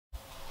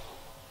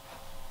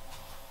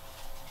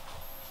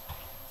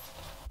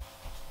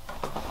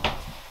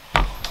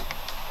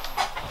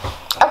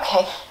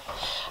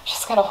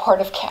got a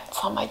horde of cats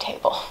on my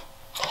table.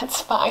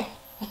 That's fine.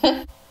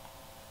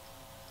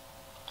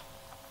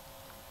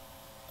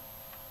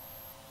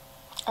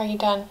 Are you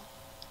done?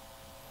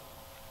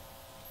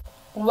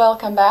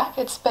 Welcome back.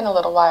 It's been a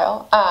little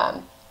while.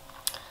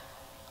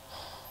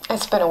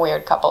 It's been a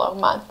weird couple of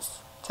months,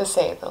 to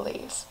say the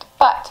least.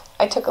 But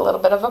I took a little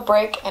bit of a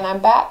break and I'm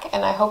back,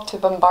 and I hope to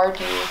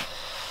bombard you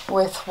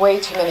with way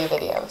too many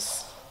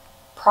videos.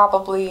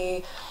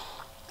 Probably,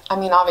 I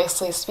mean,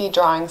 obviously speed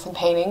drawings and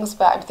paintings,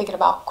 but I'm thinking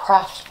about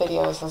craft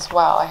videos as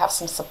well. I have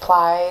some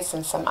supplies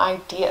and some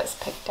ideas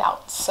picked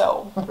out,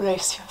 so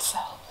brace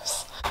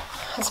yourselves.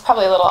 It's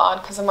probably a little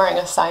odd because I'm wearing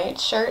a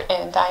science shirt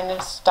and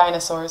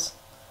dinosaurs.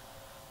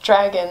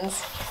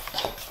 Dragons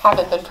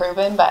haven't been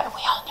proven, but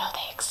we all know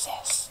they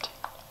exist.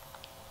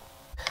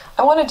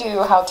 I want to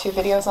do how-to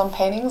videos on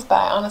paintings, but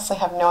I honestly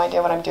have no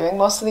idea what I'm doing.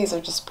 Most of these are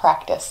just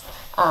practice.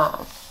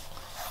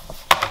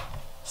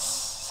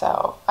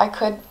 So I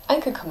could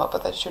come up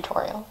with a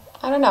tutorial.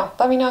 I don't know.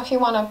 Let me know if you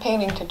want a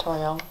painting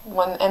tutorial.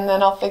 And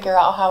then I'll figure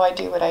out how I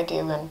do what I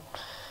do in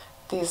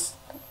these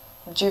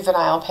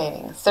juvenile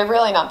paintings. They're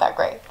really not that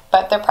great,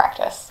 but they're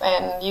practice.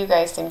 And you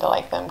guys seem to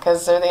like them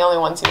because they're the only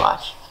ones you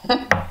watch.